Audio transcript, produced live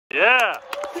Yeah!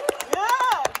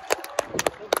 Yeah!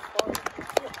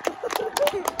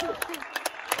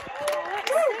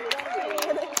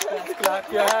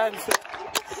 Clap your hands.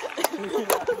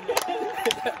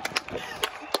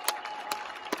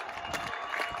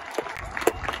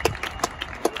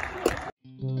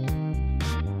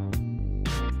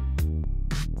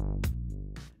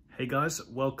 Hey guys,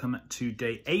 welcome to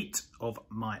day 8 of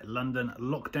my London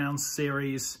lockdown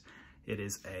series. It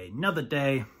is another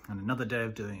day and another day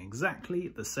of doing exactly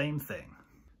the same thing.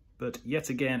 But yet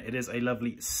again, it is a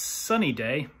lovely sunny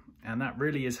day, and that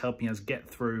really is helping us get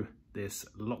through this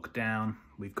lockdown.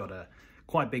 We've got a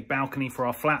quite big balcony for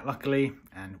our flat, luckily,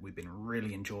 and we've been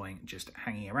really enjoying just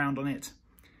hanging around on it.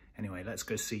 Anyway, let's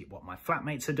go see what my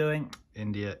flatmates are doing.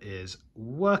 India is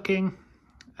working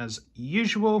as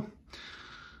usual,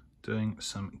 doing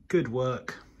some good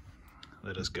work.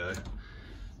 Let us go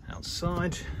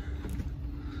outside.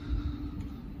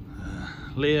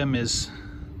 Liam is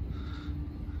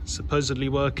supposedly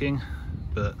working,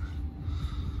 but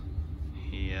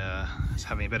he is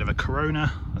having a bit of a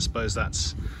corona. I suppose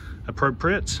that's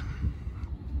appropriate.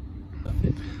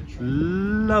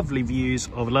 Lovely views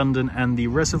of London and the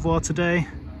reservoir today,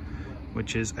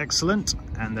 which is excellent.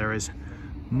 And there is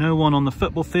no one on the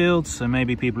football field, so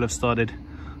maybe people have started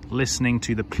listening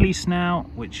to the police now,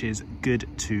 which is good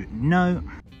to know.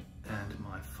 And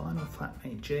my final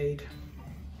flatmate, Jade,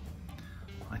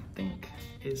 I think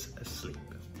is asleep.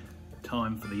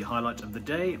 Time for the highlight of the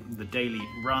day, the daily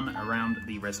run around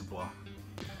the reservoir.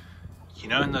 You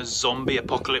know, in those zombie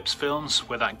apocalypse films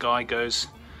where that guy goes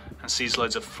and sees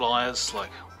loads of flyers,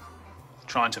 like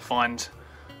trying to find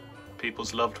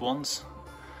people's loved ones.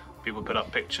 People put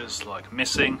up pictures like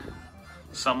missing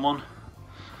someone.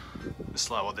 It's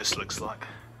like what this looks like.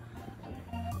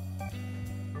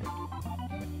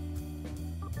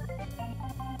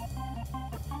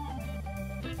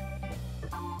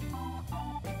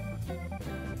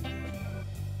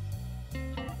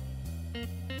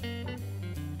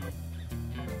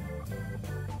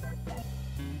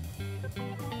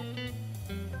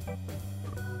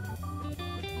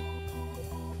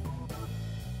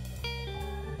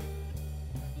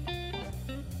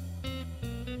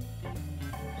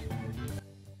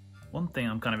 One thing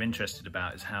I'm kind of interested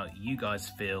about is how you guys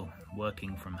feel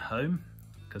working from home,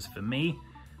 because for me,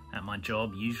 at my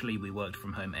job, usually we worked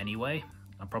from home anyway.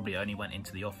 I probably only went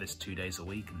into the office 2 days a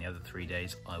week, and the other 3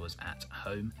 days I was at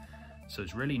home. So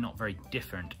it's really not very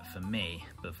different for me,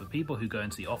 but for people who go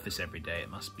into the office every day, it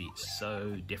must be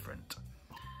so different.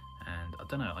 And I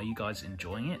don't know, are you guys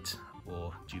enjoying it,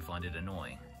 or do you find it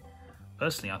annoying?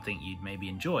 Personally, I think you'd maybe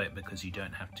enjoy it because you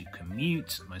don't have to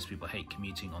commute. Most people hate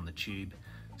commuting on the tube,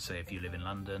 say if you live in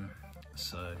London.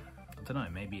 So I don't know,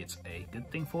 maybe it's a good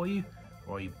thing for you,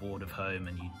 or are you bored of home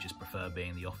and you just prefer being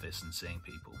in the office and seeing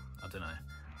people? I don't know,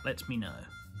 let me know.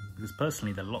 Because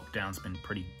personally the lockdown's been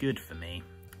pretty good for me.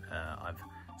 I've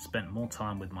spent more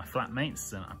time with my flatmates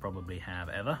than I probably have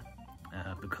ever,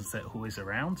 because they're always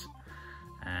around.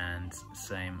 And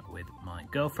same with my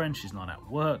girlfriend, she's not at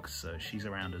work, so she's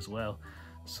around as well.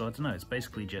 So I don't know, it's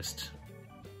basically just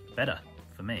better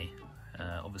for me.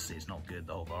 Obviously it's not good,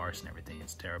 the whole virus and everything,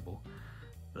 it's terrible.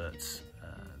 But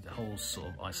the whole sort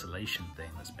of isolation thing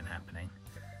that's been happening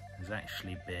has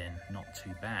actually been not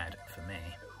too bad for me.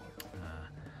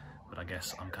 But I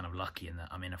guess I'm kind of lucky in that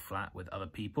I'm in a flat with other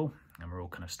people and we're all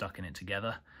kind of stuck in it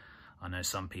together. I know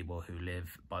some people who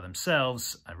live by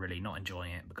themselves are really not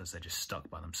enjoying it because they're just stuck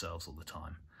by themselves all the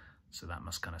time. So that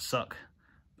must kind of suck.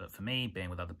 But for me,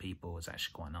 being with other people is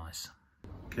actually quite nice.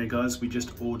 Okay guys, we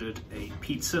just ordered a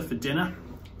pizza for dinner,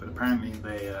 but apparently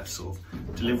they sort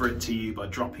of deliver it to you by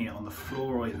dropping it on the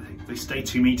floor, or they stay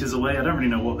 2 meters away. I don't really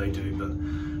know what they do, but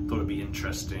thought it'd be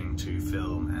interesting to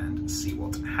film and see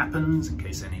what happens in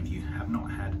case any of you have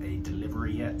not had a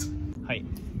delivery yet. Hi.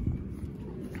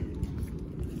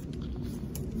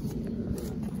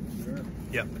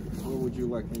 Yep. What would you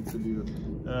like me to do?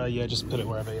 Yeah, just put it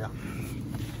wherever, yeah.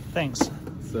 Thanks.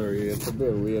 Sorry, it's a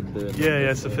bit weird.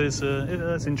 Yeah,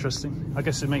 that's interesting. I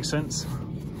guess it makes sense.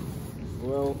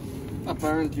 Well,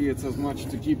 apparently it's as much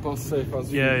to keep us safe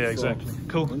as you. Yeah, so exactly.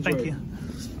 Cool, enjoy. thank you.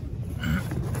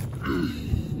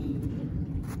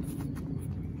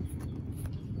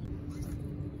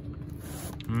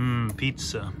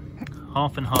 Pizza.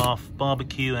 Half and half,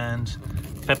 barbecue and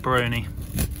pepperoni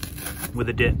with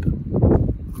a dip.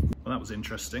 Well, that was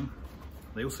interesting.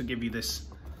 They also give you this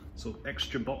sort of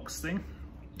extra box thing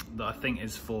that I think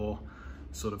is for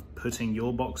sort of putting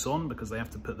your box on, because they have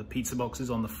to put the pizza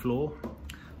boxes on the floor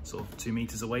sort of 2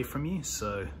 meters away from you.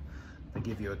 So they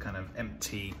give you a kind of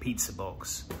empty pizza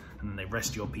box and then they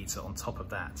rest your pizza on top of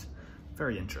that.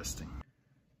 Very interesting.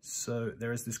 So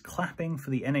there is this clapping for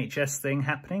the NHS thing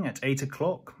happening at 8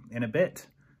 o'clock in a bit.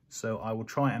 So I will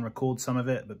try and record some of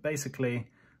it, but basically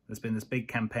there's been this big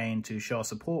campaign to show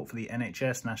support for the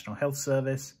NHS, National Health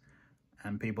Service,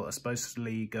 and people are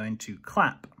supposedly going to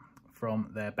clap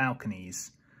from their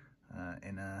balconies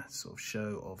in a sort of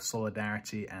show of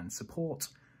solidarity and support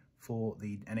for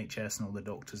the NHS and all the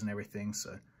doctors and everything.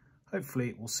 So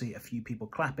hopefully we'll see a few people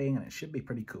clapping and it should be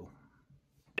pretty cool.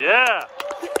 Yeah!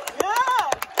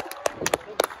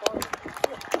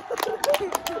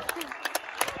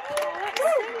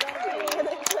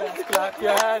 Clap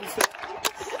your hands.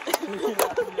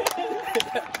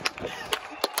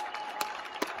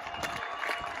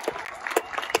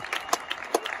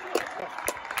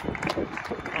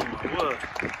 Oh my word.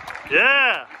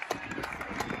 Yeah!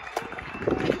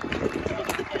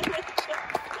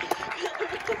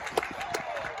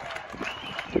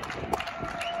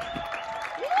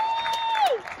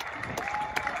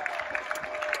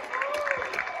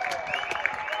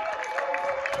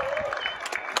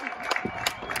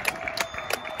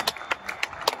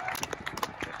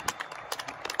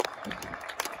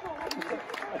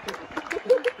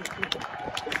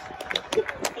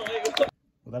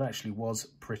 Well, that actually was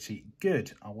pretty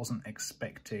good. I wasn't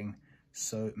expecting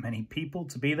so many people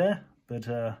to be there, but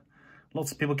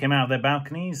lots of people came out of their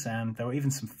balconies and there were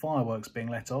even some fireworks being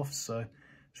let off. So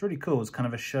it's really cool. It's kind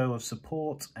of a show of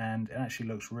support and it actually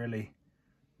looks really,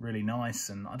 really nice.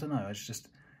 And I don't know, it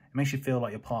makes you feel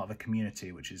like you're part of a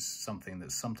community, which is something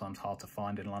that's sometimes hard to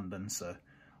find in London. So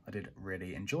I did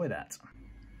really enjoy that.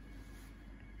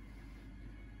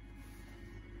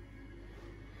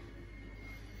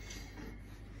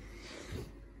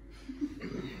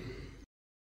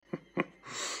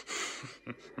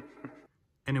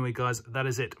 Anyway, guys, that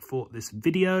is it for this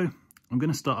video. I'm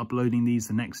going to start uploading these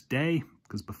the next day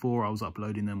because before I was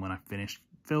uploading them when I finished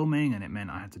filming and it meant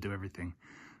I had to do everything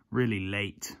really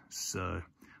late. So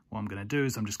what I'm going to do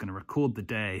is I'm just going to record the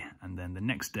day and then the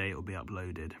next day it will be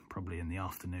uploaded probably in the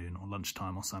afternoon or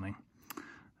lunchtime or something.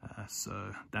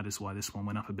 So that is why this one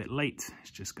went up a bit late.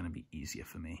 It's just going to be easier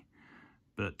for me.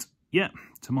 But yeah,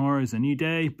 tomorrow is a new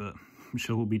day, but I'm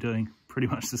sure we'll be doing pretty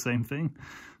much the same thing.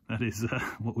 That is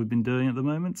what we've been doing at the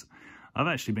moment. I've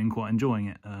actually been quite enjoying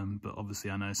it, but obviously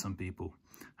I know some people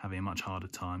having a much harder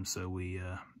time, so we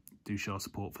do show our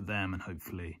support for them and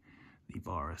hopefully the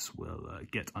virus will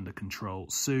get under control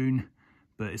soon.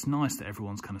 But it's nice that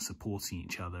everyone's kind of supporting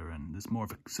each other and there's more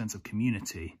of a sense of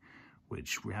community,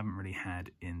 which we haven't really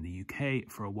had in the UK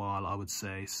for a while, I would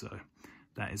say. So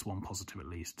that is one positive at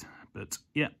least. But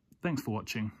yeah, thanks for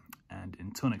watching and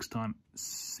until next time,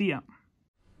 see ya.